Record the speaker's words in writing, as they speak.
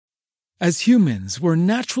As humans, we're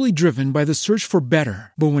naturally driven by the search for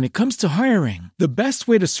better. But when it comes to hiring, the best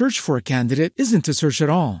way to search for a candidate isn't to search at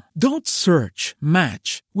all. Don't search,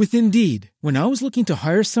 match with Indeed. When I was looking to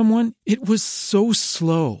hire someone, it was so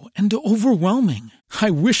slow and overwhelming.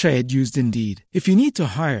 I wish I had used Indeed. If you need to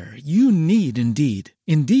hire, you need Indeed.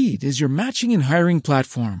 Indeed is your matching and hiring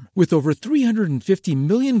platform with over 350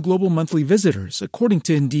 million global monthly visitors, according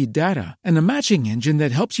to Indeed data, and a matching engine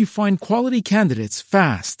that helps you find quality candidates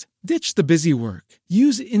fast. Ditch the busy work.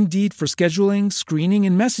 Use Indeed for scheduling, screening,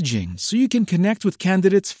 and messaging so you can connect with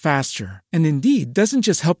candidates faster. And Indeed doesn't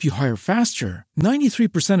just help you hire faster.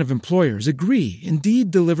 93% of employers agree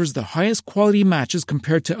Indeed delivers the highest quality matches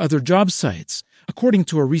compared to other job sites, according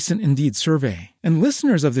to a recent Indeed survey. And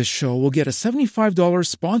listeners of this show will get a $75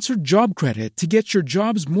 sponsored job credit to get your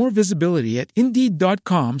jobs more visibility at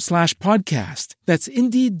Indeed.com/podcast. That's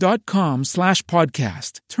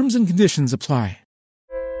Indeed.com/podcast. Terms and conditions apply.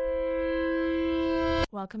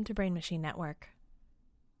 Welcome to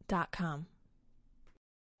BrainMachineNetwork.com.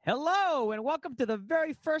 Hello, and welcome to the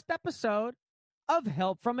very first episode of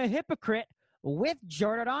Help from a Hypocrite with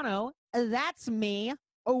Giordano. That's me.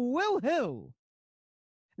 Woohoo!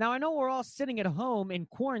 Now, I know we're all sitting at home in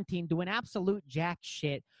quarantine doing absolute jack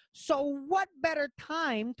shit. So what better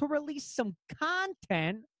time to release some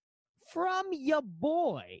content from your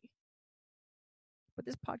boy? But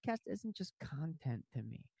this podcast isn't just content to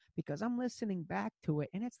me, because I'm listening back to it,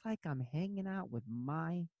 and it's like I'm hanging out with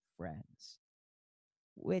my friends,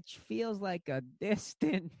 which feels like a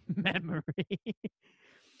distant memory.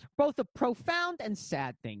 Both a profound and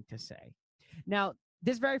sad thing to say. Now,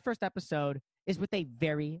 this very first episode is with a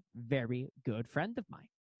very, very good friend of mine.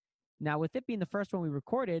 Now, with it being the first one we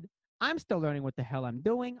recorded, I'm still learning what the hell I'm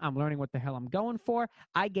doing. I'm learning what the hell I'm going for.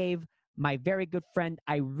 I gave my very good friend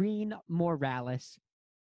Irene Morales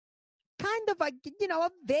kind of like, a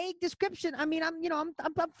vague description. I mean, I'm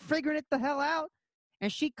figuring it the hell out.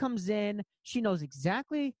 And she comes in, she knows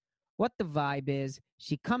exactly what the vibe is.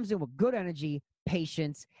 She comes in with good energy,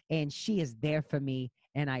 patience, and she is there for me.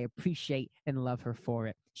 And I appreciate and love her for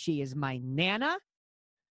it. She is my nana.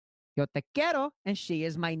 Yo te quiero. And she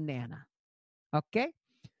is my nana. Okay?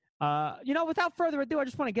 Without further ado, I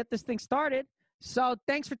just want to get this thing started. So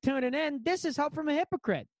thanks for tuning in. This is Help from a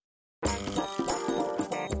Hypocrite.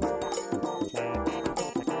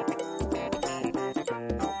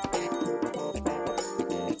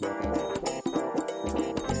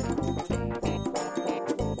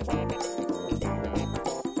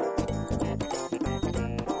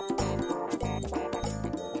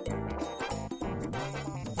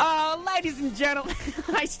 Ladies and gentlemen,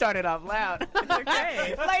 I started off loud.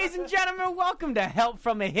 Okay. Ladies and gentlemen, welcome to Help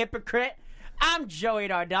from a Hypocrite. I'm Joey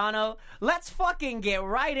Dardano. Let's fucking get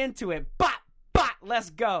right into it.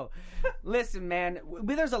 Let's go. Listen, man,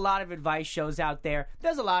 there's a lot of advice shows out there.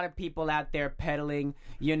 There's a lot of people out there peddling,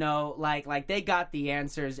 like they got the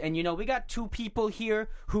answers. And, we got two people here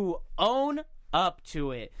who own up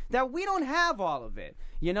to it, that we don't have all of it.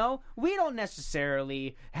 We don't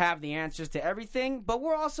necessarily have the answers to everything, but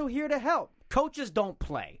we're also here to help. Coaches don't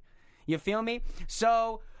play. You feel me?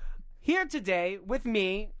 So here today with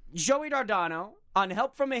me, Joey Dardano, on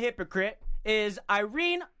Help from a Hypocrite, is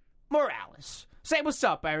Irene Morales. Say what's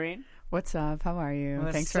up, Irene. What's up? How are you?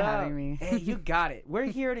 What's Thanks for having me. Hey, you got it. We're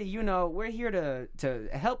here to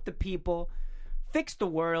help the people, fix the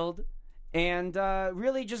world, and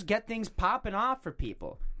really just get things popping off for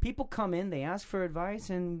people. People come in, they ask for advice,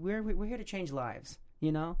 and we're here to change lives,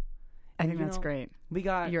 I think that's great.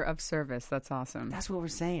 You're of service. That's awesome. That's what we're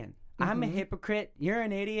saying. Mm-hmm. I'm a hypocrite. You're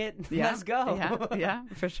an idiot. Yeah. Let's go. Yeah,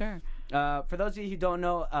 for sure. For those of you who don't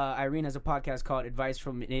know, Irene has a podcast called Advice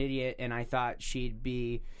from an Idiot, and I thought she'd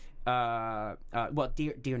be, Dear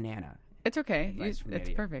Nana. It's okay. It's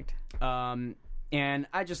perfect. And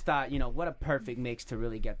I just thought, what a perfect mix to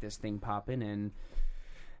really get this thing popping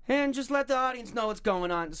and just let the audience know what's going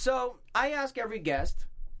on. So I ask every guest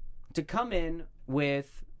to come in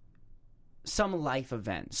with some life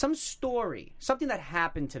event, some story, something that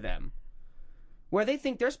happened to them, where they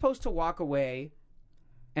think they're supposed to walk away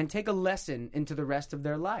and take a lesson into the rest of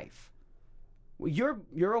their life.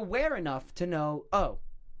 You're aware enough to know,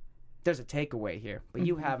 there's a takeaway here, but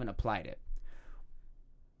you haven't applied it.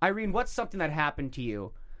 Irene, what's something that happened to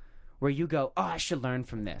you where you go, I should learn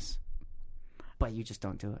from this, but you just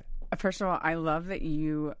don't do it? First of all, I love that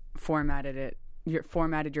you formatted your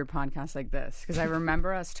podcast like this, because I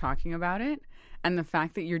remember us talking about it, and the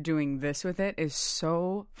fact that you're doing this with it is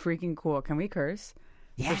so freaking cool. Can we curse?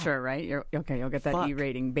 Yeah. For sure, right? You'll get that E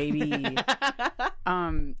rating, baby.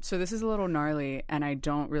 So this is a little gnarly, and I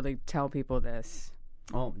don't really tell people this.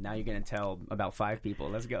 Oh, now you're going to tell about 5 people.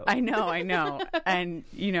 Let's go. I know. And,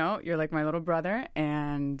 you're like my little brother,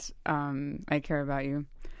 and I care about you.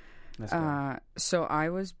 Let's go. So I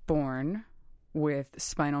was born with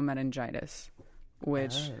spinal meningitis,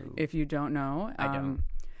 which, if you don't know, I don't.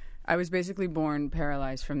 I was basically born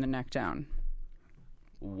paralyzed from the neck down.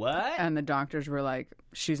 What? And the doctors were like,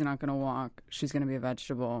 she's not going to walk. She's going to be a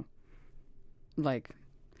vegetable. I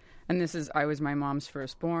was my mom's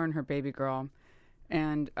firstborn, her baby girl.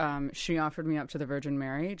 And she offered me up to the Virgin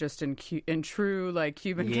Mary, just in true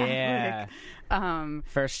Cuban Catholic.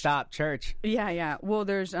 First stop, church. Yeah. Well,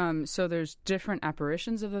 there's different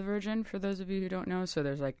apparitions of the Virgin, for those of you who don't know. So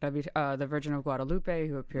there's the Virgin of Guadalupe,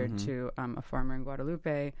 who appeared to a farmer in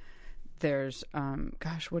Guadalupe. There's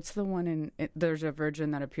what's the one there's a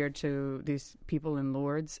Virgin that appeared to these people in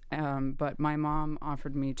Lourdes. But my mom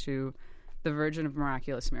offered me to the Virgin of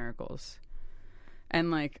Miraculous Miracles. And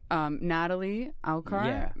Natalie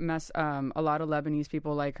Alcar, a lot of Lebanese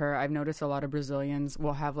people like her. I've noticed a lot of Brazilians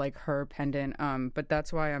will have her pendant. But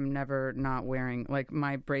that's why I'm never not wearing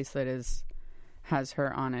my bracelet has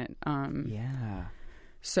her on it.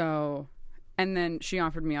 So, and then she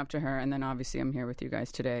offered me up to her, and then obviously I'm here with you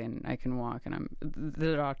guys today, and I can walk. And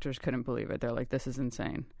the doctors couldn't believe it. They're like, "This is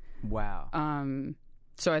insane." Wow.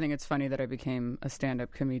 So I think it's funny that I became a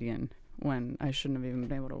stand-up comedian when I shouldn't have even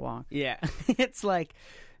been able to walk. Yeah. It's like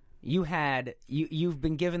you've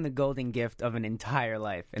been given the golden gift of an entire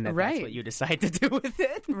life, and that's what you decide to do with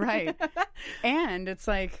it. Right. And it's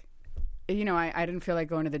I didn't feel like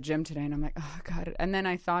going to the gym today, and I'm like, oh, God. And then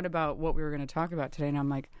I thought about what we were going to talk about today, and I'm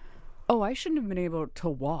like, oh, I shouldn't have been able to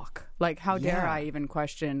walk. How dare I even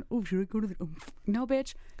question, oh, should I go to the... No,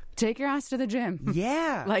 bitch. Take your ass to the gym.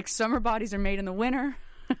 Yeah. Summer bodies are made in the winter.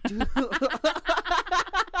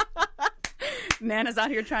 Nana's out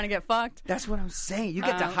here trying to get fucked. That's what I'm saying. You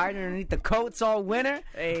get to hide underneath the coats all winter.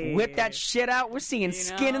 Hey. Whip that shit out. We're seeing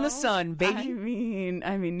skin in the sun, baby.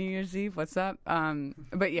 I mean, New Year's Eve. What's up?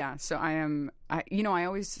 But yeah. So I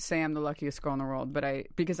always say I'm the luckiest girl in the world, but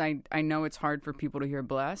because I know it's hard for people to hear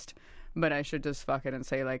blessed, but I should just fuck it and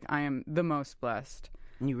say I am the most blessed.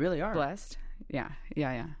 You really are blessed. Yeah.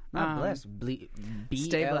 Not blessed.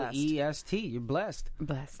 B-L-E-S-T. You're blessed.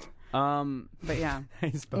 Blessed. But yeah,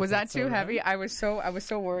 was that too heavy? I was so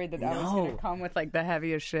worried that was going to come with the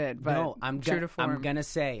heaviest shit. But no, I'm gonna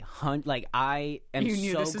say, I am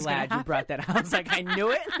so glad you brought that. I was like, I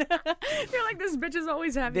knew it. You're like, this bitch is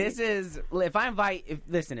always heavy. If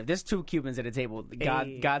there's 2 Cubans at a table,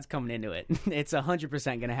 God's coming into it. It's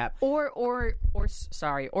 100% gonna happen. Or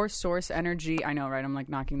source energy. I know, right? I'm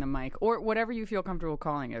knocking the mic, or whatever you feel comfortable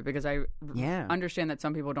calling it, because I understand that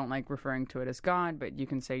some people don't like referring to it as God, but you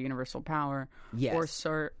can say universal power, or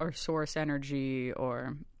source energy,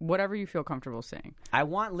 or whatever you feel comfortable saying. I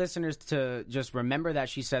want listeners to just remember that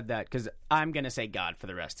she said that, because I'm going to say God for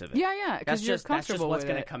the rest of it. Yeah, because that's just what's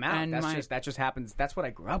going to come out. That just happens. That's what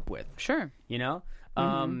I grew up with. Sure.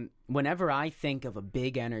 Whenever I think of a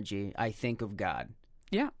big energy, I think of God.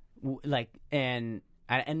 Yeah. And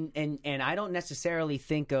I don't necessarily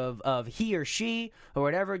think of he or she or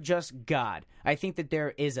whatever, just God. I think that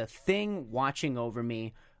there is a thing watching over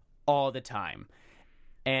me all the time.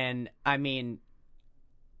 And I mean,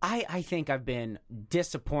 I think I've been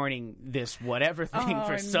disappointing this whatever thing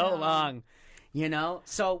for so long,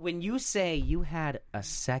 So when you say you had a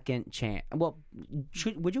second chance, well,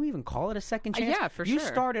 would you even call it a second chance? Yeah, for sure. You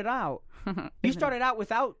started out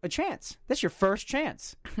without a chance. That's your first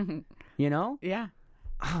chance. Yeah.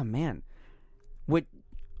 Oh man.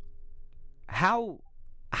 How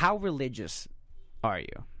religious are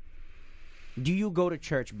you? Do you go to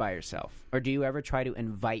church by yourself? Or do you ever try to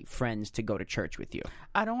invite friends to go to church with you?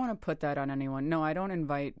 I don't want to put that on anyone. No, I don't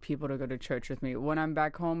invite people to go to church with me. When I'm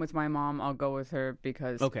back home with my mom, I'll go with her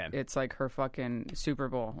because it's her fucking Super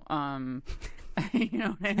Bowl. You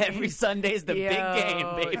know what I mean? Every Sunday's the big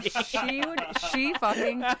game, baby.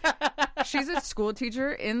 She's a school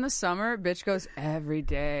teacher in the summer. Bitch goes every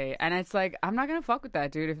day. And it's I'm not going to fuck with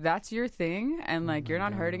that, dude. If that's your thing and you're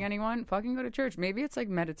not hurting anyone, fucking go to church. Maybe it's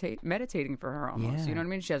meditating for her almost. Yeah. You know what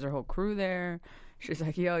I mean? She has her whole crew there. She's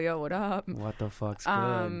like, yo, what up? What the fuck's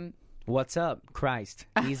good? What's up? Christ.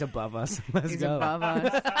 He's above us. Let's go. He's above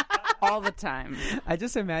us. All the time. I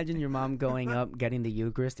just imagine your mom going up, getting the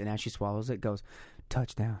Eucharist, and as she swallows it, goes,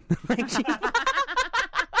 touchdown.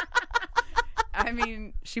 I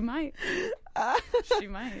mean, she might. She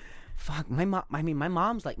might. Fuck, my mom. I mean, my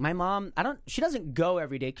mom's my mom. She doesn't go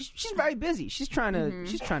every day because she's very busy. She's trying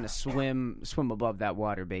to swim above that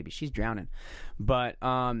water, baby. She's drowning, but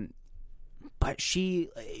I'll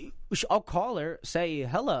call her, say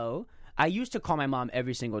hello. I used to call my mom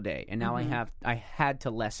every single day, and now I had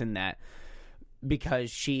to lessen that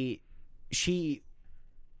because she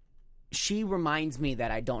reminds me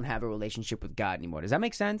that I don't have a relationship with God anymore. Does that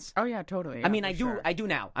make sense? Oh yeah, totally. I mean, for sure. I do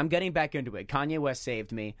now. I'm getting back into it. Kanye West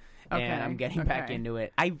saved me, and I'm getting back into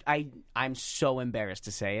it. I'm so embarrassed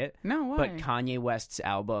to say it. No, why? But Kanye West's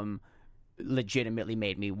album legitimately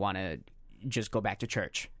made me want to just go back to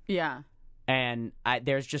church. Yeah. And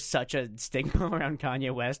there's just such a stigma around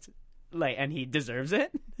Kanye West, and he deserves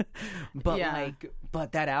it. But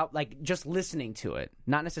but that out, just listening to it,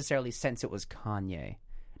 not necessarily since it was Kanye.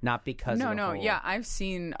 Not because of the whole... Yeah, I've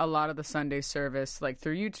seen a lot of the Sunday service,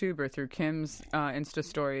 through YouTube or through Kim's Insta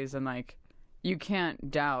stories, and, you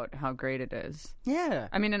can't doubt how great it is. Yeah.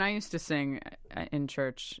 I mean, and I used to sing in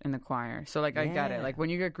church in the choir, so, I get it. When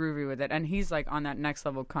you get groovy with it, and he's, on that next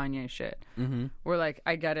level Kanye shit, where,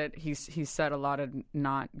 I get it, he's said a lot of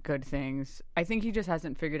not good things. I think he just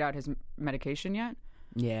hasn't figured out his medication yet.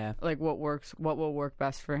 Yeah. What will work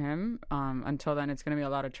best for him. Until then, it's going to be a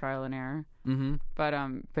lot of trial and error. Mm-hmm.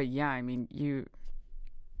 But yeah, I mean,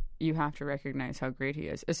 you have to recognize how great he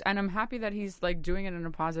is. And I'm happy that he's, doing it in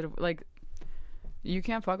a positive... you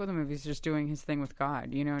can't fuck with him if he's just doing his thing with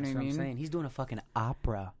God. You know what I mean? That's what I'm saying. He's doing a fucking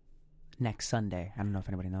opera next Sunday. I don't know if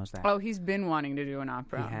anybody knows that. Oh, he's been wanting to do an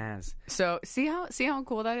opera. He has. So see how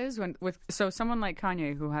cool that is so someone like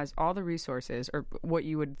Kanye who has all the resources, or what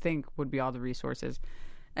you would think would be all the resources,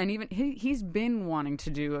 and even he's been wanting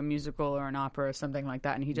to do a musical or an opera or something like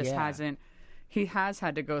that, and he just hasn't. He has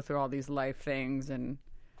had to go through all these life things, and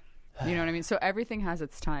you know what I mean. So everything has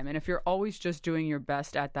its time, and if you're always just doing your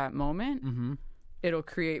best at that moment, it'll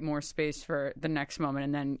create more space for the next moment,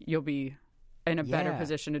 and then you'll be in a better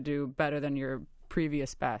position to do better than your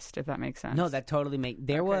previous best, if that makes sense. No, that totally makes...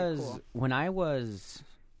 When I was...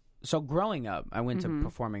 So growing up, I went to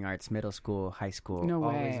performing arts, middle school, high school. No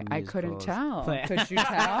way. I couldn't tell. Could you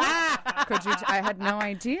tell? I had no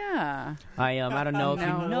idea. I don't know if you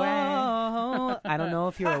know. I don't know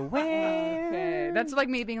if you're aware. Okay. That's like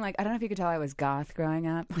me being like, I don't know if you could tell I was goth growing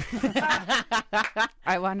up.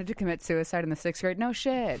 I wanted to commit suicide in the 6th grade. No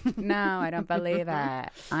shit. No, I don't believe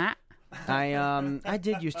that. I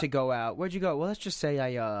did used to go out. Where'd you go? Well, let's just say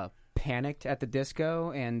I panicked at the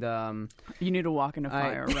disco, and you need to walk into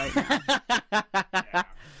fire right now.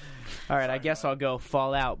 All right, I guess I'll go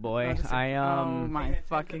Fall Out Boy. Oh my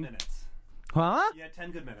fucking minutes. Huh? You had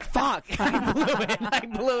 10 good minutes. Fuck! I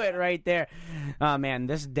blew it right there. Oh man,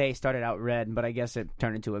 this day started out red, but I guess it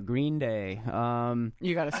turned into a green day.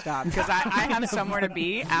 You gotta stop, because I have somewhere to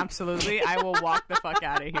be. Absolutely, I will walk the fuck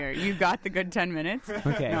out of here. You got the good 10 minutes.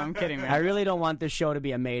 Okay. No, I'm kidding, man. I really don't want this show to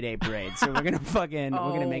be a Mayday parade, so we're gonna we're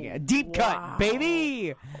gonna make it a deep cut,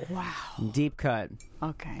 baby. Wow. Deep cut.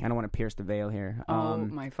 Okay. I don't want to pierce the veil here. Oh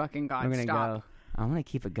my fucking God! I'm gonna Stop. go. I'm gonna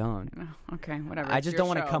keep it going. Okay, whatever. I just don't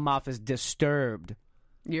want to come off as disturbed.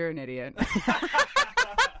 You're an idiot.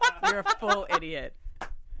 You're a full idiot.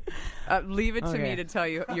 Leave it to me to tell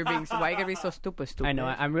you you're being. Why are you gonna be so stupid? I know.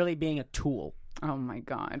 I'm really being a tool. Oh my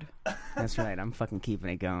God. That's right. I'm fucking keeping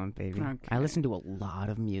it going, baby. Okay. I listen to a lot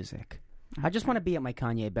of music. I just want to be at my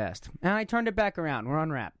Kanye best, and I turned it back around. We're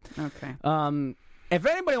on rap. Okay. If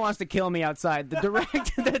anybody wants to kill me outside,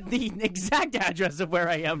 the exact address of where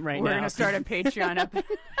I am right now. We're gonna start a Patreon up.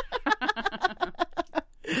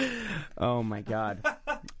 Oh my God.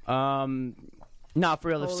 No, for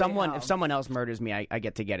real. If someone else murders me, I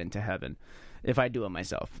get to get into heaven. If I do it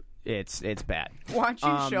myself, it's bad. Watch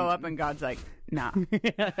you show up and God's like, nah.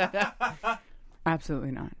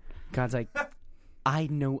 Absolutely not. God's like, I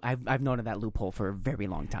know I've known of that loophole for a very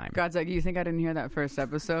long time. God's like, you think I didn't hear that first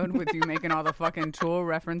episode with you making all the fucking Tool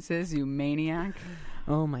references, you maniac?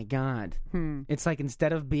 Oh my God. It's like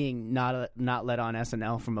instead of being not let on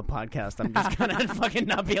SNL from a podcast, I'm just gonna fucking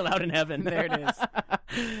not be allowed in heaven. There it is.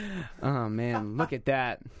 Oh man, look at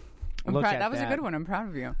that. That was a good one. I'm proud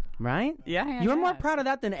of you. Right? Yeah. You're more proud of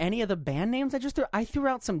that than any of the band names I just threw. I threw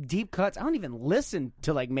out some deep cuts. I don't even listen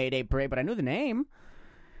to like Mayday Parade, but I knew the name.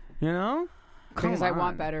 You know? Because I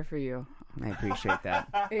want better for you. I appreciate that.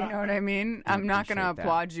 You know what I mean? I'm not going to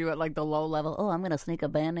applaud you at like the low level. Oh, I'm going to sneak a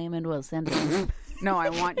band name into a sentence. No,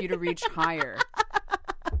 I want you to reach higher.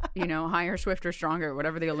 You know, higher, swifter, stronger,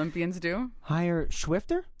 whatever the Olympians do. Higher,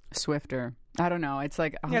 swifter? Swifter. I don't know. It's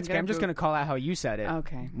like... Yeah, it's okay. I'm just going to call out how you said it.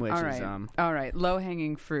 Okay. Which all right. is... All right.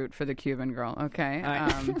 Low-hanging fruit for the Cuban girl. Okay.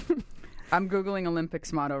 I'm Googling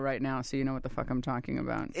Olympics motto right now, so you know what the fuck I'm talking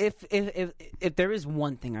about. If there is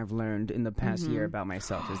one thing I've learned in the past year about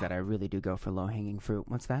myself is that I really do go for low-hanging fruit.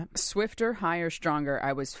 What's that? Swifter, higher, stronger.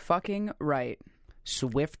 I was fucking right.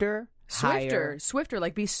 Swifter, higher. Swifter,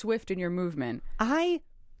 like be swift in your movement. I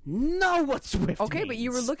know what Swift Okay, but you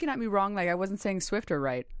were means. looking at me wrong. Like I wasn't saying Swifter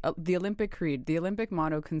right. The Olympic creed. The Olympic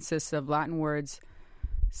motto consists of Latin words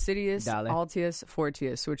Citius, Dale. Altius,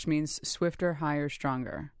 Fortius, which means swifter, higher,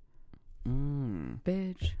 stronger.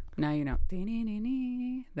 Bitch. Now you know.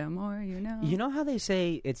 The more you know. You know how they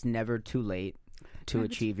say it's never too late to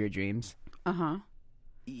achieve your dreams? Uh-huh.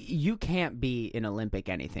 You can't be an Olympic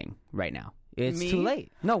anything right now. It's Me? too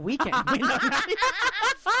late. No, we can't.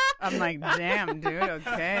 I'm like, damn, dude,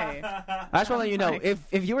 okay. I just want to let you know,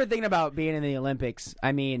 if you were thinking about being in the Olympics,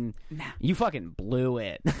 I mean, you fucking blew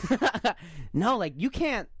it. No, like, you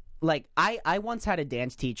can't. Like, I once had a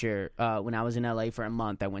dance teacher when I was in LA for a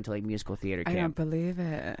month. I went to, like, musical theater I camp. don't believe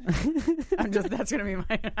it. That's going to be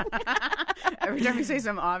my... Every time you say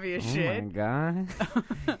some obvious shit. Oh, my God.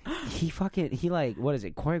 he, like, what is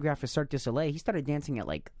it, choreographed for Cirque du Soleil. He started dancing at,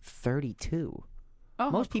 like, 32.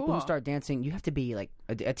 Oh, Most people who cool. start dancing, you have to be, like,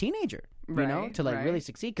 a teenager, you know, Right, to, like, right. really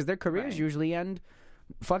succeed. Because their careers Right. usually end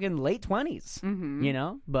fucking late 20s, you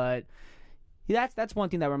know? But... That's one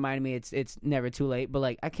thing that reminded me it's never too late, but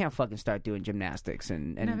like I can't fucking start doing gymnastics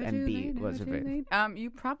and be what's it? You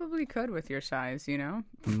probably could with your size, you know.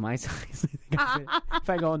 My size. If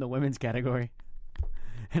I go in the women's category,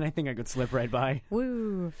 and I think I could slip right by.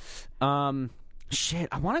 Woo. Shit.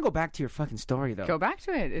 I want to go back to your fucking story though. Go back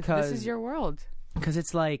to it. This is your world. Because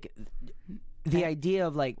it's like the idea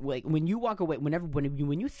of like when you walk away,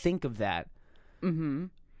 when you think of that, when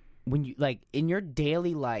you like in your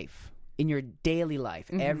daily life.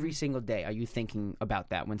 Every single day, are you thinking about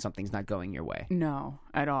that when something's not going your way? No,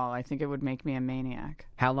 at all. I think it would make me a maniac.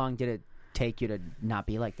 How long did it take you to not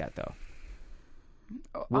be like that, though?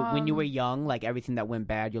 When you were young, like everything that went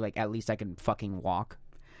bad, you're like, at least I can fucking walk.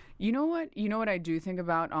 You know what? You know what I do think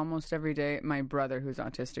about almost every day? My brother, who's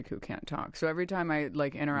autistic, who can't talk. So every time I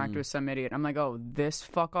like interact with some idiot, I'm like, oh, this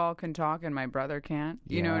fuck all can talk and my brother can't.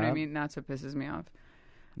 You know what I Yeah. mean? That's what pisses me off.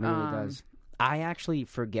 It really does. I actually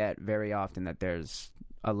forget very often that there's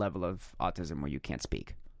a level of autism where you can't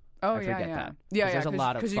speak. Oh, I yeah, forget yeah. that. Yeah, There's a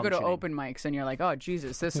lot of because you go to functioning. open mics and you're like, oh,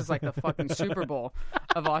 Jesus, this is like the fucking Super Bowl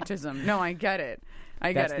of autism. No, I get it.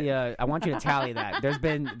 I get That's it. the. I want you to tally that. There's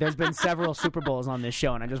been several Super Bowls on this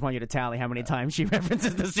show, and I just want you to tally how many times she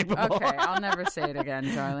references the Super Bowl. Okay, I'll never say it again,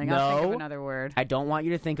 darling. I'll think of No. another word. I don't want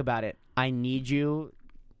you to think about it. I need you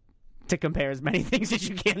to compare as many things as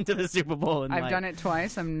you can to the Super Bowl. And I've done it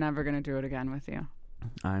twice. I'm never going to do it again with you.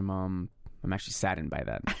 I'm actually saddened by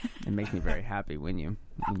that. It makes me very happy when you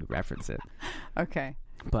reference it. Okay.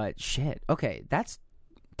 But shit. Okay, that's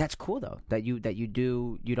cool though. That you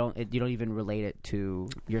don't even relate it to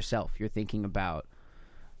yourself. You're thinking about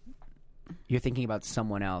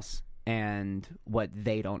someone else and what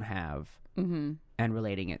they don't have. And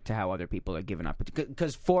relating it to how other people are giving up.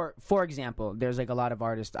 Because for example, there's like a lot of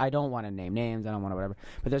artists. I don't want to name names. I don't want to whatever.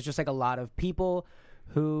 But there's just like a lot of people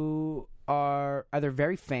who are either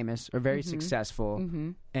very famous or very successful,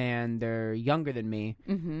 and they're younger than me,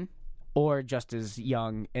 or just as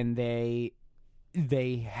young, and they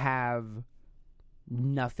have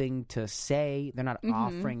nothing to say. They're not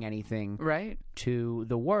offering anything Right. to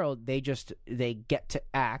the world. They get to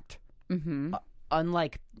act.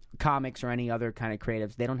 Unlike comics or any other kind of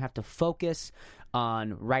creatives, they don't have to focus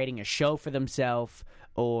on writing a show for themselves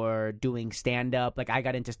or doing stand-up. Like, I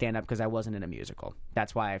got into stand-up because I wasn't in a musical.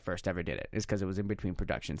 That's why I first ever did it, is because it was in between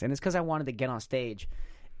productions. And it's because I wanted to get on stage.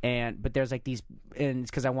 But there's like these, and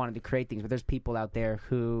it's because I wanted to create things. But there's people out there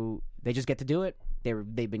who, they just get to do it.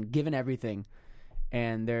 They've been given everything.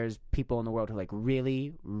 And there's people in the world who like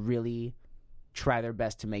really, really try their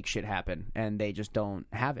best to make shit happen, and they just don't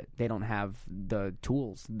have it. They don't have the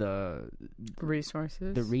tools, the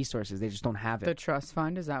Resources. They just don't have it. The trust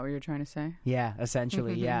fund. Is that what you're trying to say? Yeah,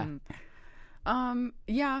 essentially, yeah.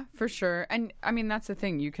 Yeah, for sure. And I mean, that's the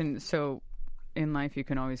thing. You can, so in life, you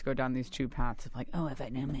can always go down these two paths of like, oh, if I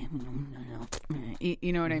know,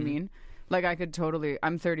 you know what I mean? Like, I could totally,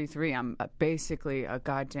 I'm 33. I'm basically a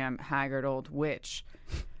goddamn haggard old witch.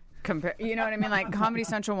 You know what I mean? Like, Comedy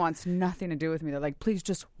Central wants nothing to do with me. They're like, please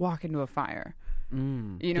just walk into a fire. You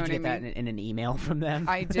know Did what you I get mean? that in an email from them?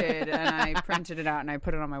 I did, and I printed it out and I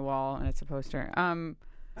put it on my wall, and it's a poster.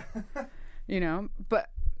 You know, but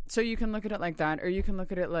so you can look at it like that, or you can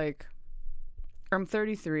look at it like, I'm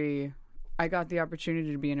 33. I got the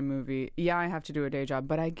opportunity to be in a movie. Yeah, I have to do a day job,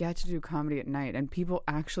 but I get to do comedy at night, and people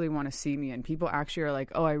actually want to see me, and people actually are like,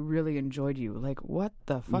 oh, I really enjoyed you. Like, what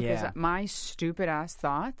the fuck is Yeah. that? My stupid ass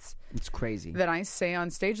thoughts It's crazy. that I say on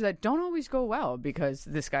stage that don't always go well because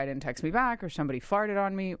this guy didn't text me back or somebody farted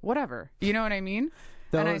on me, whatever. You know what I mean?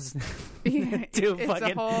 Those Yeah, two it's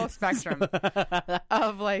fucking a whole spectrum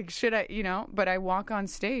of like, should I, but I walk on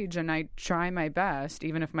stage and I try my best,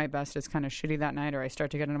 even if my best is kind of shitty that night, or I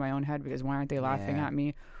start to get into my own head because why aren't they laughing Yeah. at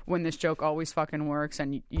me when this joke always fucking works?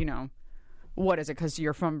 And, what is it? Because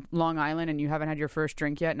you're from Long Island and you haven't had your first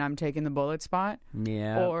drink yet and I'm taking the bullet spot?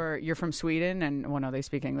 Yeah. Or you're from Sweden and, well, no, they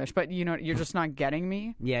speak English, but, you're just not getting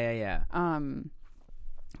me. Yeah.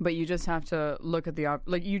 But you just have to look at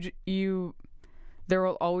there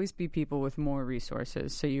will always be people with more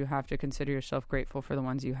resources, so you have to consider yourself grateful for the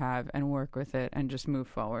ones you have and work with it and just move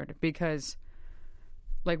forward. Because,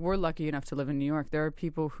 like, we're lucky enough to live in New York. There are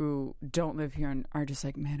people who don't live here and are just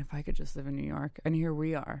like, man, if I could just live in New York. And here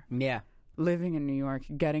we are, Yeah. living in New York,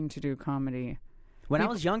 getting to do comedy. When I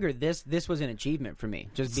was younger, this was an achievement for me,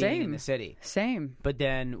 just being in the city. Same. But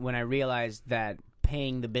then when I realized that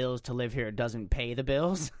paying the bills to live here doesn't pay the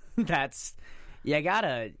bills, that's you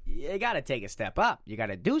gotta take a step up. You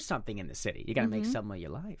gotta do something in the city. You gotta make something of your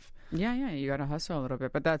life. Yeah, you got to hustle a little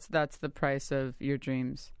bit. But that's the price of your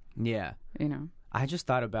dreams, Yeah. I just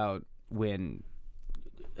thought about when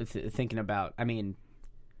thinking about,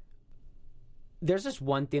 there's this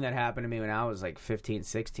one thing that happened to me when I was like 15,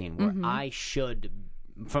 16 where I should,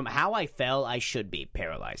 from how I fell, I should be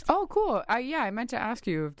paralyzed. Oh, cool. I meant to ask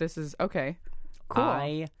you if this is okay.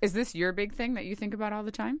 Cool. Is this your big thing that you think about all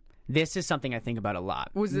the time? This is something I think about a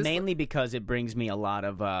lot, mainly because it brings me a lot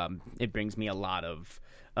of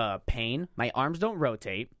pain. My arms don't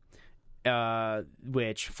rotate,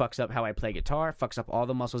 which fucks up how I play guitar, fucks up all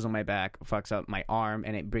the muscles on my back, fucks up my arm,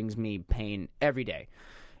 and it brings me pain every day.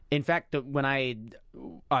 In fact,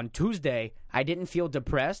 on Tuesday, I didn't feel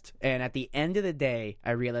depressed, and at the end of the day,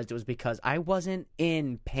 I realized it was because I wasn't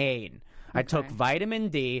in pain. Okay. I took vitamin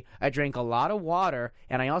D, I drank a lot of water,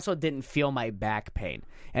 and I also didn't feel my back pain.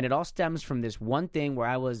 And it all stems from this one thing where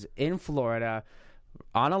I was in Florida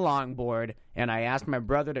on a longboard, and I asked my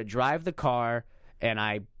brother to drive the car, and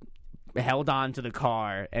I held on to the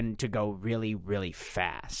car and to go really, really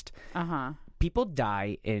fast. Uh-huh. People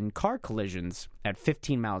die in car collisions at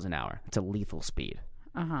 15 miles an hour. It's a lethal speed.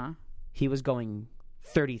 Uh-huh. He was going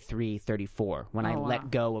 33, 34 when I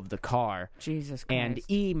let go of the car. Jesus Christ. And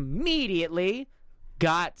immediately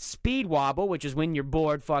got speed wobble, which is when your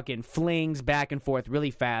board fucking flings back and forth really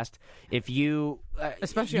fast. If you...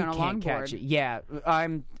 especially you on a can't longboard. Catch it. Yeah,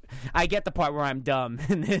 I get the part where I'm dumb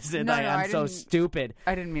in this, and I'm so stupid.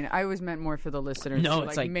 I didn't mean it. I always meant more for the listeners who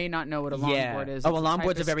it's like may not know what a longboard is. Oh, a It's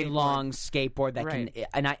longboard's type a very skateboard. long skateboard that Right.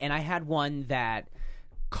 can... And I had one that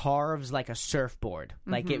carves like a surfboard.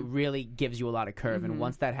 Like, it really gives you a lot of curve. And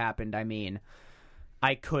once that happened,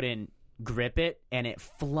 I couldn't grip it, and it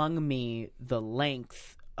flung me the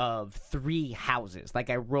length of 3 houses.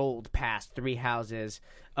 Like, I rolled past 3 houses.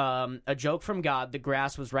 A joke from God, the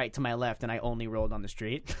grass was right to my left, and I only rolled on the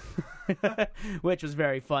street. Which was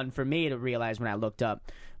very fun for me to realize when I looked up.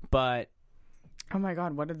 But... Oh my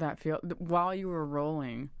God, what did that feel? While you were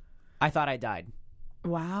rolling. I thought I died.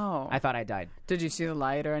 Wow. I thought I died. Did you see the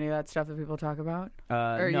light or any of that stuff that people talk about?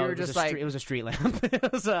 Or no, you were it was just like... it was a street lamp.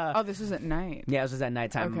 It was, oh, this was at night. Yeah, this was at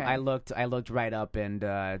nighttime. Okay. I looked right up, and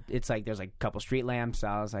it's like there's like a couple street lamps.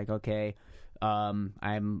 I was like, okay, I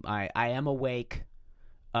am awake.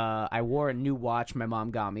 I wore a new watch my mom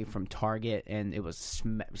got me from Target, and it was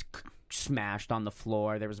smashed on the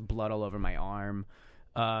floor. There was blood all over my arm.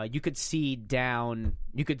 You could see down.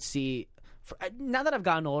 You could see. Now that I've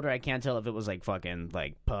gotten older, I can't tell if it was like fucking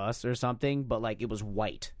like pus or something, but like it was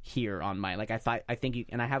white here on my I think you,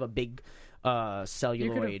 and I have a big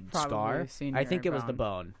celluloid scar. I think it was the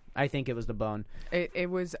bone. I think it was the bone. It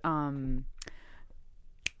was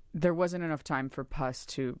there wasn't enough time for pus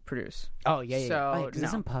to produce. Oh yeah. So because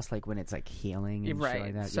isn't pus like when it's like healing and right. shit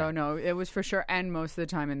like that? So yeah. no, it was for sure. And most of the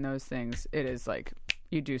time in those things, it is like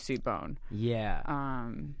you do see bone.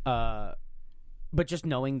 Yeah. But just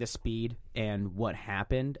knowing the speed and what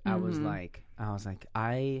happened, I was like,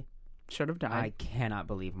 I should have died. I cannot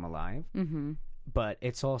believe I'm alive. Mm-hmm. But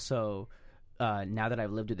it's also now that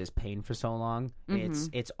I've lived with this pain for so long,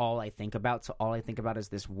 it's all I think about. So all I think about is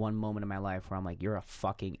this one moment in my life where I'm like, you're a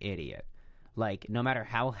fucking idiot. Like, no matter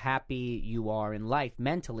how happy you are in life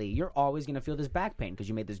mentally, you're always going to feel this back pain because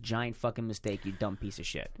you made this giant fucking mistake, you dumb piece of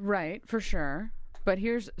shit. Right, for sure. But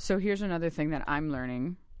here's another thing that I'm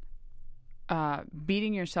learning.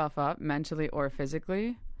 Beating yourself up mentally or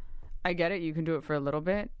physically, I get it. You can do it for a little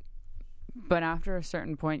bit. But after a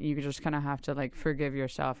certain point, you just kind of have to, like, forgive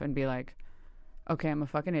yourself and be like, okay, I'm a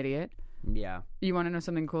fucking idiot. Yeah. You want to know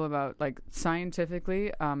something cool about, like,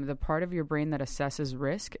 scientifically, the part of your brain that assesses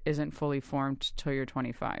risk isn't fully formed till you're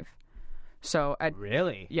 25. So,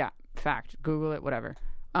 Really? Yeah, fact. Google it, whatever.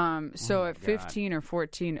 So at 15 or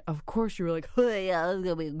 14, of course you were like, oh, yeah, that's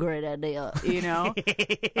gonna be a great idea. You know,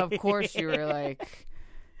 of course you were like,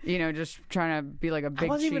 you know, just trying to be like a big. I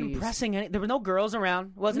wasn't cheese. even impressing any. There were no girls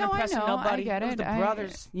around. Wasn't No, I impressing know, nobody. I get It was it. the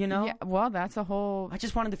brothers, you know. Yeah, well, that's a whole. I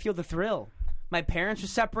just wanted to feel the thrill. My parents were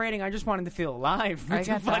separating. I just wanted to feel alive for I 2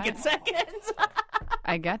 get that. fucking seconds.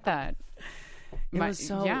 I get that. It was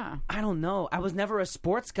so. yeah. I don't know. I was never a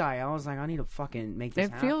sports guy. I was like, I need to fucking make this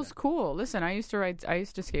It happen. feels cool. Listen, I used to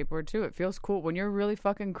skateboard too. It feels cool when you're really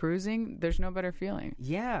fucking cruising. There's no better feeling.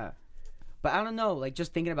 Yeah. But I don't know, like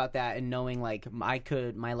just thinking about that and knowing like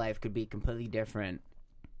my life could be completely different.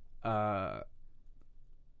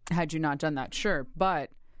 Had you not done that, sure, but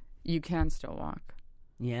you can still walk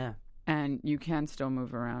Yeah. and you can still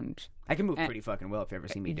move around. I can move pretty fucking well if you ever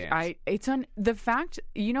see me dance. The fact,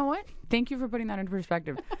 you know what? Thank you for putting that into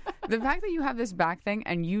perspective. The fact that you have this back thing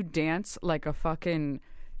and you dance like a fucking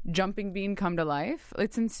jumping bean come to life,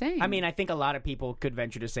 it's insane. I mean, I think a lot of people could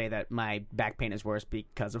venture to say that my back pain is worse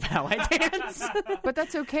because of how I dance. but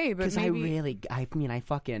that's okay. But Because maybe I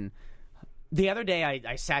fucking. The other day,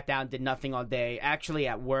 I sat down, did nothing all day. Actually,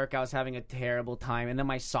 at work, I was having a terrible time. And then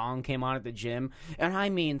my song came on at the gym. And I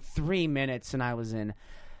mean, 3 minutes, and I was in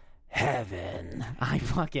heaven. I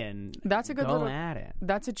fucking That's a good go little- at it.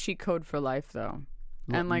 that's a cheat code for life, though.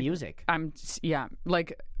 And like music.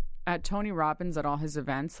 Like at Tony Robbins at all his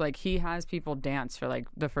events, like he has people dance for like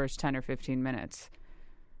the first 10 or 15 minutes.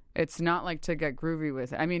 It's not like to get groovy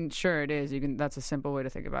with it. I mean, sure it is. That's a simple way to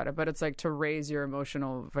think about it, but it's like to raise your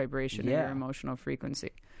emotional vibration and your emotional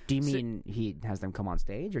frequency. Do you mean he has them come on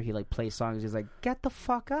stage, or he like plays songs? He's like, get the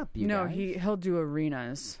fuck up, you guys. He'll do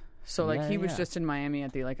arenas. So like he was Yeah. just in Miami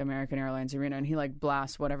at the like American Airlines arena, and he like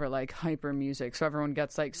blasts whatever like hyper music, so everyone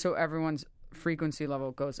gets like everyone's frequency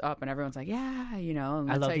level goes up, and everyone's like, yeah, you know.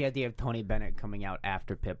 And I it's love like, the idea of Tony Bennett coming out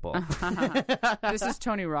after Pitbull. This is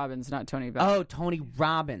Tony Robbins, not Tony Bennett. Oh, Tony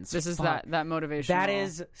Robbins. This is Fuck. that motivational. That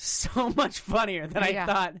is so much funnier than I Yeah.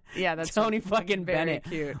 thought. Yeah, that's Tony fucking very Bennett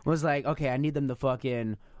cute. was like, okay, I need them to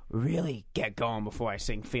fucking really get going before I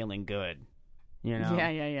sing "Feeling Good." You know?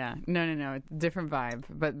 Yeah. No. It's different vibe,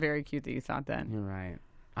 but very cute that you thought that. You're right.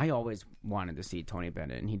 I always wanted to see Tony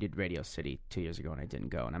Bennett, and he did Radio City 2 years ago, and I didn't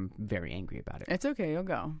go, and I'm very angry about it. It's okay, you'll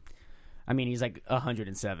go. I mean, he's like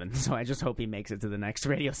 107, so I just hope he makes it to the next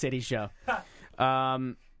Radio City show.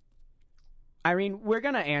 Irene, we're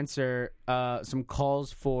going to answer some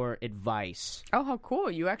calls for advice. Oh, how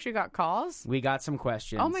cool. You actually got calls? We got some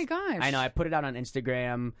questions. Oh my gosh. I know, I put it out on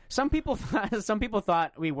Instagram. Some people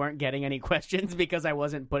thought we weren't getting any questions because I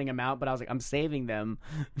wasn't putting them out, but I was like, I'm saving them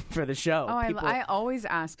for the show. Oh, People- I always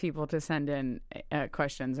ask people to send in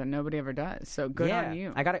questions, and nobody ever does. So good on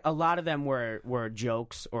you. I got a lot of them were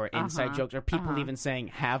jokes or inside jokes, or people even saying,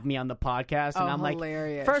 have me on the podcast. And Oh, I'm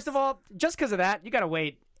hilarious. like, first of all, just because of that, you got to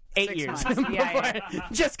wait 8 6 years. months. Yeah.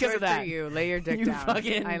 Just because Good of that. for you. Lay your dick You down.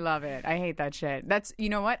 fucking- I love it. I hate that shit. That's, you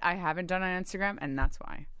know what? I haven't done on Instagram, and that's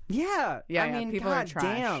why. Yeah. Yeah, I yeah, mean, people are God trash.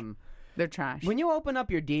 damn. They're trash. When you open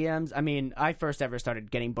up your DMs, I mean, I first ever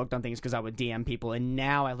started getting booked on things because I would DM people, and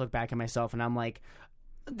now I look back at myself and I'm like,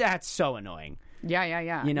 that's so annoying.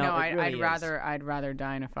 Yeah. You know, no, it really I'd rather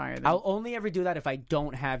die in a fire than I'll only ever do that if I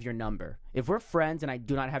don't have your number. If we're friends and I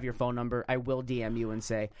do not have your phone number, I will DM you and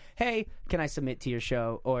say, hey, can I submit to your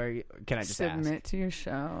show, or can I just submit ask? to your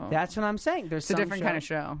show. That's what I'm saying. There's It's a some different kind of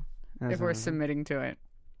show. That's If we're what- submitting to it.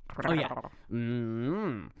 Oh, yeah.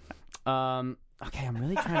 Okay, I'm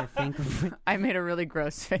really trying to think of... I made a really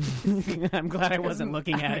gross face I'm glad I wasn't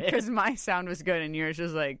looking at it. because my sound was good and yours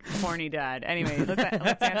was like horny dad. Anyway,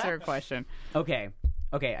 let's answer a question. Okay,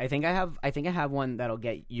 I think I have one that'll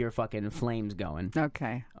get your fucking flames going.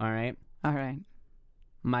 Okay. All right? All right.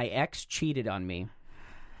 My ex cheated on me,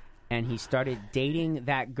 and he started dating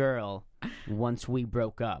that girl once we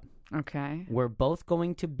broke up. Okay. We're both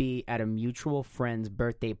going to be at a mutual friend's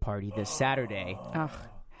birthday party this Saturday. Ugh.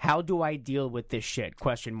 How do I deal with this shit? ?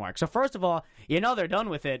 So first of all, you know they're done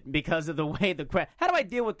with it because of the way how do I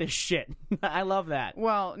deal with this shit? I love that.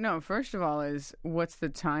 Well, no. First of all, is what's the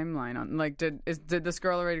timeline on? Like, did this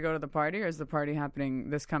girl already go to the party, or is the party happening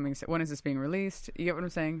this coming? When is this being released? You get what I'm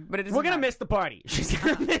saying? But it doesn't We're gonna matter. miss the party. She's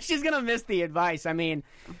gonna miss the advice. I mean,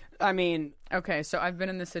 Okay, so I've been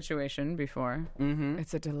in this situation before. Mm-hmm.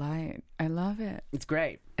 It's a delight. I love it. it's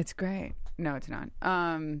great. It's great. No, it's not.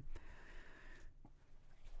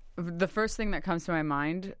 The first thing that comes to my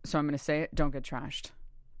mind, so I'm going to say it, don't get trashed.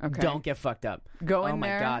 Okay. Don't get fucked up. Go in oh my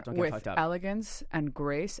there God, don't get with fucked up. elegance and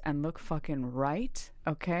grace and look fucking right.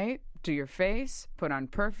 Okay? Do your face, put on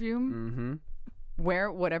perfume,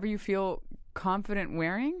 wear whatever you feel confident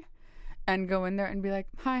wearing, and go in there and be like,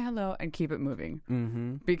 hi, hello, and keep it moving.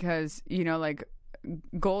 Mm-hmm. Because, you know, like,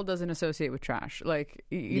 gold doesn't associate with trash. Like,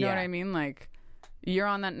 you know what Yeah. I mean? Like, you're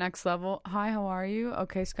on that next level. Hi, how are you?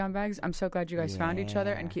 Okay, scumbags. I'm so glad you guys found each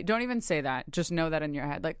other. And don't even say that. Just know that in your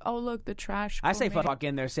head. Like, oh, look, the trash. I say crewmate. fuck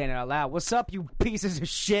in there saying it out loud. What's up, you pieces of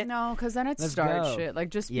shit? No, because then it Let's starts go. shit. Like,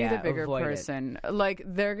 just be Yeah, the bigger avoid it. person. Like,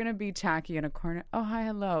 they're going to be tacky in a corner. Oh, hi,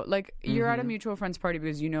 hello. Like, you're at a mutual friends party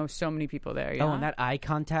because you know so many people there. Yeah? Oh, and that eye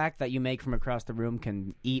contact that you make from across the room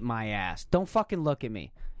can eat my ass. Don't fucking look at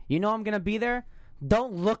me. You know I'm gonna be there?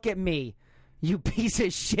 Don't look at me. You piece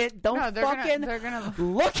of shit. Don't No, they're gonna...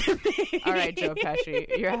 look at me. All right, Joe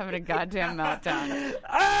Pesci. You're having a goddamn meltdown.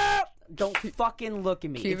 Ah! Don't fucking look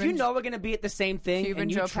at me. If Cuban- you know we're gonna be at the same thing Cuban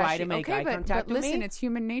and you Joe try Pesci. to make okay, eye but contact with listen, me, it's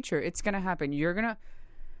human nature. It's gonna happen. You're gonna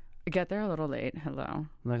get there a little late. Hello.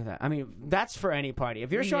 look at that. I mean, that's for any party.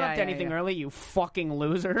 If you're showing up to Yeah, anything yeah. early, you fucking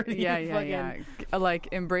loser. You Yeah, yeah, fucking- yeah. Like,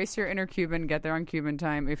 embrace your inner Cuban. Get there on Cuban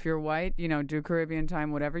time. If you're white, do Caribbean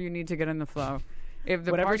time. Whatever you need to get in the flow. If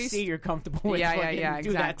the Whatever party seat you're comfortable with, yeah, fucking yeah,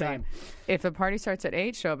 do that exactly. time. If the party starts at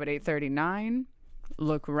 8, show up at 8:39.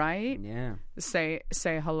 Look right. Yeah. Say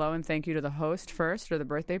hello and thank you to the host first or the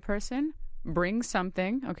birthday person. Bring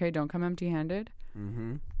something. Okay, don't come empty-handed.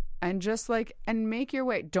 Mm-hmm. And just and make your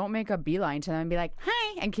way. Don't make a beeline to them and be like,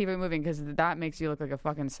 hi, and keep it moving because that makes you look like a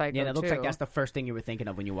fucking psycho. Yeah, that looks like too. that's the first thing you were thinking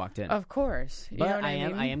of when you walked in. Of course. You know But what I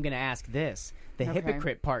mean? I am going to ask this. The Okay.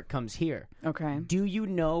 hypocrite part comes here. Okay. Do you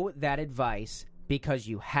know that advice because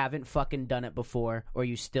you haven't fucking done it before, or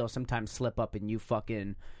you still sometimes slip up and you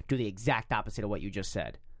fucking do the exact opposite of what you just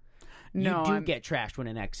said? No, you do I'm- get trashed when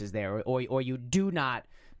an ex is there, or you do not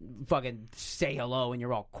fucking say hello and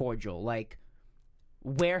you're all cordial. Like,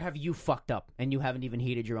 where have you fucked up and you haven't even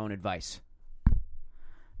heeded your own advice?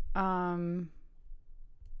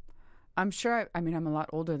 I'm sure. I mean, I'm a lot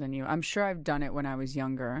older than you. I'm sure I've done it when I was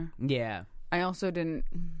younger. Yeah. I also didn't.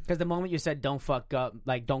 Because the moment you said don't fuck up,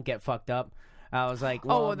 like don't get fucked up, I was like, Oh,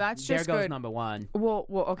 well, well, that's there just goes good. number one. Well,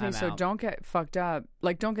 okay. I'm So out. don't get fucked up.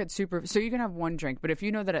 Like, don't get super. So you can have one drink, but if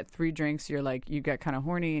you know that at 3 drinks you're like you get kind of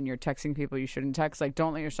horny and you're texting people you shouldn't text, like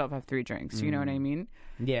don't let yourself have 3 drinks. You know what I mean?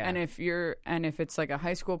 Yeah. And if it's like a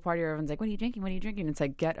high school party, where everyone's like, "What are you drinking? What are you drinking?" It's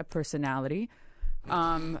like get a personality.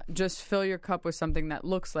 Just fill your cup with something that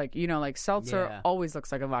looks like like seltzer Yeah. always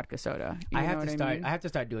looks like a vodka soda. You I know have what to I start. mean? I have to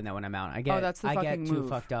start doing that when I'm out. I that's the I get fucking too move.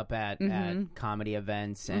 fucked up at comedy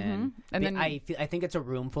events, and And then- I think it's a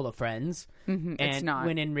room full of friends, and It's not.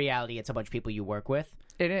 when in reality it's a bunch of people you work with.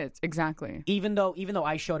 It is exactly. Even though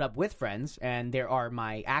I showed up with friends and there are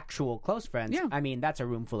my actual close friends, Yeah. I mean that's a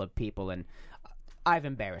room full of people, and I've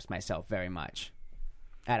embarrassed myself very much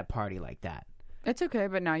at a party like that. It's okay,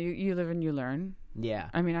 but now you live and you learn. Yeah,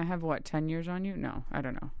 I mean, I have 10 years on you? No, I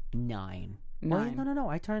don't know. 9. 9. Well, no.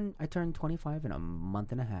 I turned 25 in a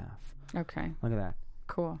month and a half. Okay, Look at that.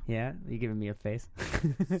 cool. Yeah, you giving me a face?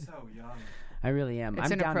 So young. I really am.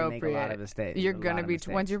 It's I'm down to make a inappropriate. lot of mistakes. You're a lot gonna of be.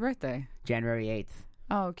 mistakes. When's your birthday? January 8th.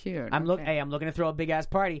 Oh, cute. I'm okay. I'm looking to throw a big ass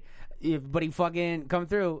party. If buddy fucking come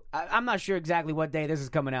through. I'm not sure exactly what day this is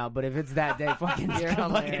coming out, but if it's that day, fucking, You're fucking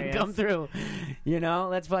hilarious. come through.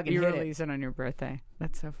 Let's fucking You hit release it on your birthday.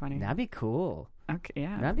 That's so funny. it. That'd be cool. Okay,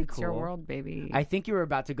 yeah, That'd be it's your cool. world, baby. I think you were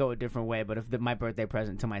about to go a different way, but if my birthday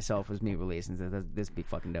present to myself was me releasing this, would be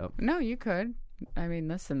fucking dope. No, you could. I mean,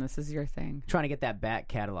 listen, this is your thing. Trying to get that back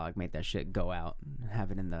catalog, make that shit go out,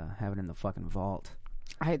 have it in the fucking vault.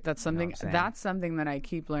 That's something. what I'm saying? That's something that I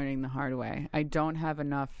keep learning the hard way. I don't have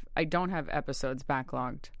episodes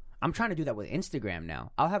backlogged. I'm trying to do that with Instagram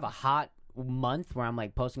now. I'll have a hot month where I'm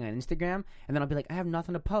like posting on Instagram, and then I'll be like, I have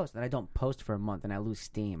nothing to post, and I don't post for a month, and I lose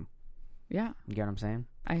steam. Yeah, You get what I'm saying?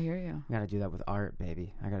 I hear you. I got to do that with art,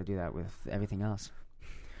 baby. I got to do that with everything else.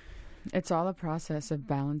 It's all a process of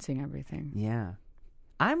balancing everything. Yeah.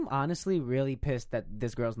 I'm honestly really pissed that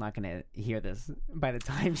this girl's not going to hear this by the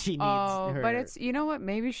time she needs her. But it's what?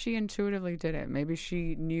 Maybe she intuitively did it. Maybe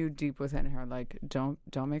she knew deep within her, like, don't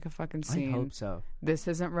make a fucking I scene. hope so. This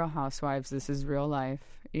isn't Real Housewives. This is real life.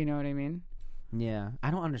 You know what I mean? Yeah. I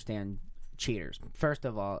don't understand cheaters. First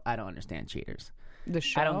of all, I don't understand cheaters. The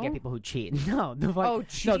show. I don't get people who cheat. No, no,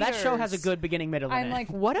 that show has a cheaters. good beginning, middle, and I'm end.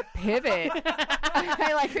 like, what a pivot.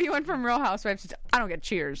 I like how you went from Real Housewives to I don't get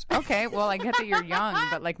Cheers. Okay, well, I get that you're young,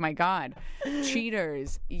 but like, my God.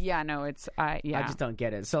 Cheaters. Yeah, no, it's, yeah. I just don't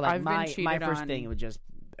get it. So like I've been my cheated first on. thing would just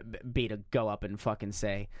be to go up and fucking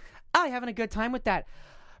say, "Oh, you having a good time with that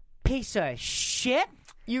piece of shit?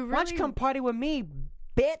 You Why don't you come party with me,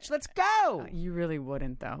 bitch? Let's go." You really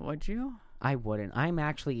wouldn't, though, would you? I wouldn't.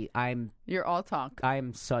 You're all talk.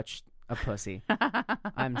 I'm such a pussy.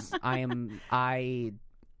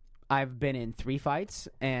 I've been in 3 fights,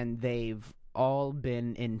 and they've all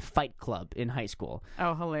been in Fight Club in high school.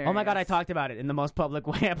 Oh, hilarious. Oh my God, I talked about it in the most public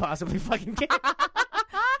way I possibly fucking can.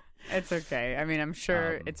 It's okay. I mean, I'm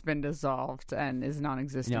sure it's been dissolved and is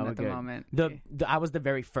non-existent No, we're at the good. moment. I was the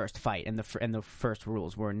very first fight, and the first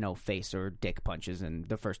rules were no face or dick punches, and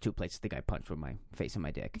the first two places the guy punched were my face and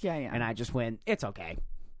my dick. Yeah. And I just went, it's okay.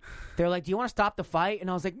 They're like, do you want to stop the fight? And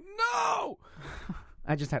I was like, no!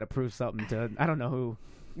 I just had to prove something to, I don't know who.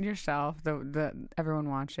 Yourself, the everyone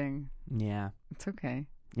watching. Yeah. It's okay.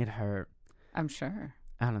 It hurt. I'm sure.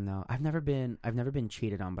 I don't know. I've never been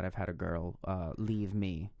cheated on, but I've had a girl leave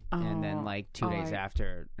me, and then like 2 days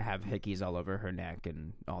after have hickeys all over her neck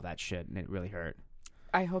and all that shit, and it really hurt.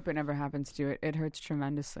 I hope it never happens to you. It hurts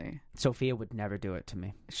tremendously. Sophia would never do it to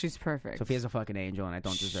me. She's perfect. Sophia's a fucking angel, and I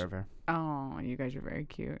don't deserve her. Oh, you guys are very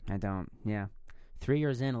cute. I don't. Yeah. 3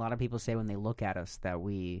 years in, a lot of people say when they look at us that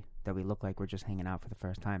we look like we're just hanging out for the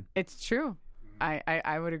first time. It's true.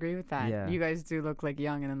 I would agree with that. Yeah. You guys do look like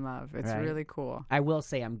young and in love. It's Right. really cool. I will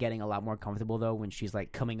say I'm getting a lot more comfortable, though, when she's,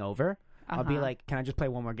 like, coming over. I'll be like, can I just play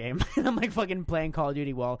one more game? And I'm, like, fucking playing Call of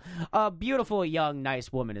Duty while a beautiful, young,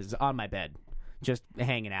 nice woman is on my bed, just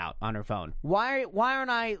hanging out on her phone. Why aren't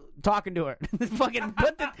I talking to her? Fucking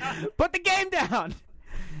put the game down!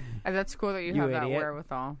 And that's cool that you You have that idiot.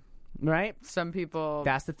 wherewithal. Right? Some people...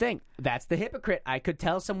 That's the thing. That's the hypocrite. I could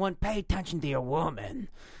tell someone, pay attention to your woman.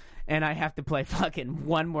 And I have to play fucking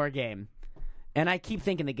one more game. And I keep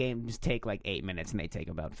thinking the games take like 8 minutes, and they take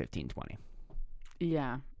about 15, 20.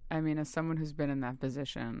 Yeah. I mean, as someone who's been in that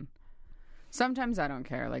position, sometimes I don't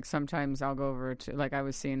care. Like, sometimes I'll go over to... Like, I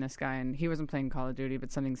was seeing this guy, and he wasn't playing Call of Duty,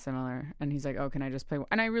 but something similar. And he's like, oh, can I just play...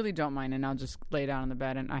 And I really don't mind, and I'll just lay down on the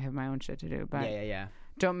bed, and I have my own shit to do. But Yeah.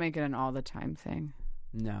 don't make it an all-the-time thing.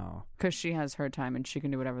 No. Because she has her time, and she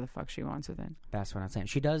can do whatever the fuck she wants with it. That's what I'm saying.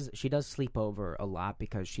 She does sleep over a lot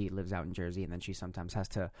because she lives out in Jersey, and then she sometimes has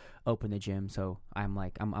to open the gym. So I'm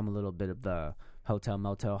a little bit of the hotel,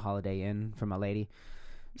 motel, Holiday Inn for my lady.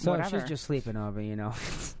 So Whatever. she's just sleeping over, you know.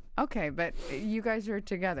 Okay, but you guys are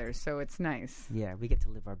together, so it's nice. Yeah, we get to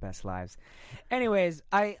live our best lives. Anyways,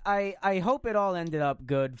 I hope it all ended up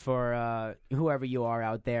good for whoever you are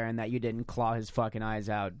out there, and that you didn't claw his fucking eyes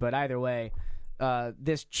out. But either way,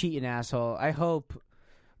 this cheating asshole,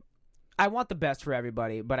 I want the best for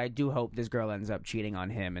everybody, but I do hope this girl ends up cheating on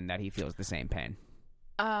him and that he feels the same pain.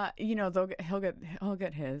 He'll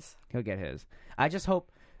get his. He'll get his. I just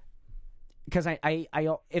hope, because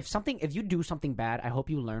if you do something bad, I hope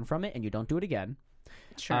you learn from it and you don't do it again.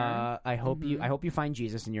 Sure. I hope you find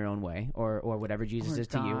Jesus in your own way, or whatever Jesus Or is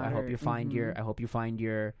to you. I God, hope you find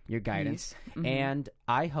your guidance, Peace. and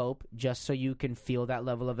I hope, just so you can feel that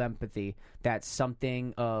level of empathy, that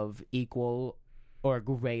something of equal or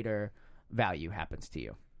greater value happens to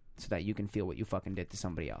you, so that you can feel what you fucking did to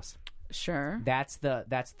somebody else. Sure. That's the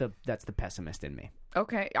pessimist in me.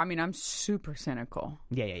 Okay. I mean, I'm super cynical.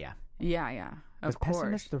 Yeah. Yeah. Of Was course.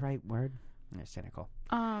 pessimist the right word? Yeah, cynical.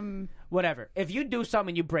 Um. Whatever. If you do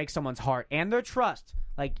something, you break someone's heart and their trust.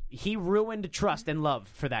 Like, he ruined trust and love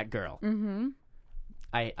for that girl. Mm-hmm.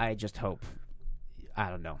 I just hope, I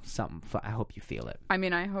don't know, I hope you feel it. I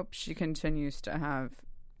mean, I hope she continues to have.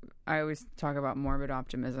 I always talk about morbid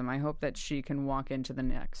optimism. I hope that she can walk into the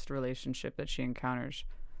next relationship that she encounters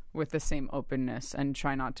with the same openness and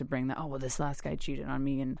try not to bring that, oh, well, this last guy cheated on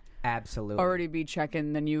me, and Absolutely. already be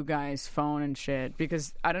checking the new guy's phone and shit.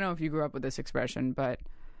 Because I don't know if you grew up with this expression, but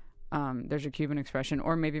there's a Cuban expression,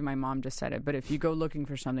 or maybe my mom just said it, but if you go looking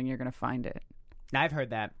for something, you're going to find it. I've heard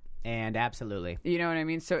that, and absolutely. You know what I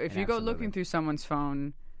mean? So if you go looking through someone's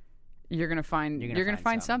phone, you're going to find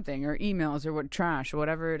find something, or emails, or trash, or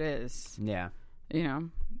whatever it is. Yeah. You know?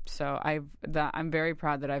 So I'm very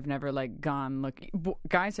proud that I've never gone look.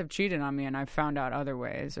 Guys have cheated on me, and I've found out other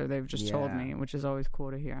ways, or they've just told me, which is always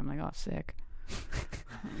cool to hear. I'm like, oh, sick.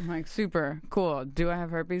 I'm like, super cool. Do I have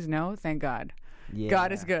herpes? No, thank God. Yeah.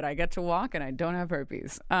 God is good. I get to walk, and I don't have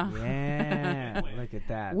herpes. Yeah. Look at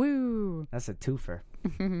that. Woo. That's a twofer.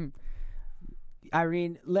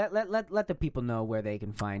 Irene, let the people know where they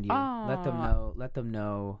can find you. Oh. Let them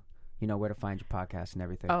know. You know where to find your podcast and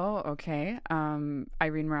everything. Oh, okay.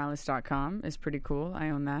 IreneMorales.com is pretty cool. I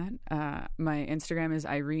own that. My Instagram is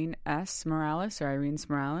Irene S. Morales, or Irene's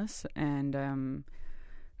Morales. And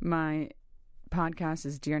my podcast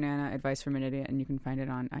is Dear Nana, Advice from an Idiot, and you can find it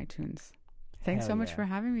on iTunes. Thanks so much for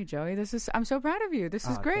having me, Joey. I'm so proud of you. This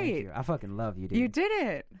is great. Thank you. I fucking love you, dude. You did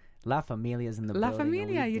it. La Familia's in the La building.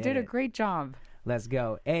 Familia, you did a great job. Let's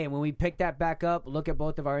go. Hey, when we pick that back up, look at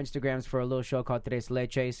both of our Instagrams for a little show called Tres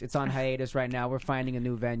Leches. It's on hiatus right now. We're finding a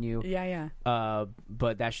new venue. Yeah.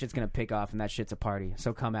 But that shit's going to pick off, and that shit's a party.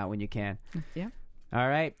 So come out when you can. Yeah. All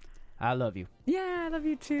right. I love you. Yeah, I love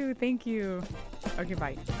you too. Thank you. Okay,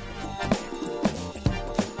 bye.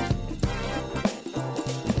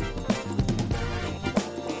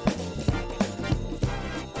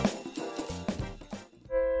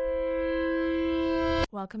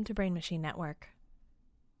 Welcome to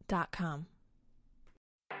BrainMachineNetwork.com.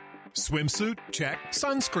 Swimsuit? Check.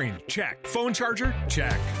 Sunscreen? Check. Phone charger?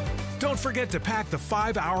 Check. Don't forget to pack the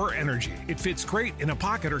 5-Hour Energy. It fits great in a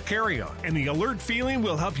pocket or carry-on, and the alert feeling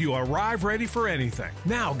will help you arrive ready for anything.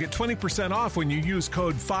 Now get 20% off when you use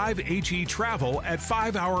code 5HETRAVEL at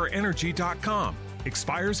 5hourenergy.com.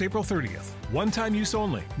 Expires April 30th. One-time use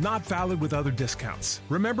only. Not valid with other discounts.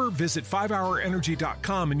 Remember, visit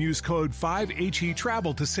 5hourenergy.com and use code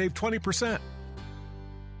 5HETRAVEL to save 20%.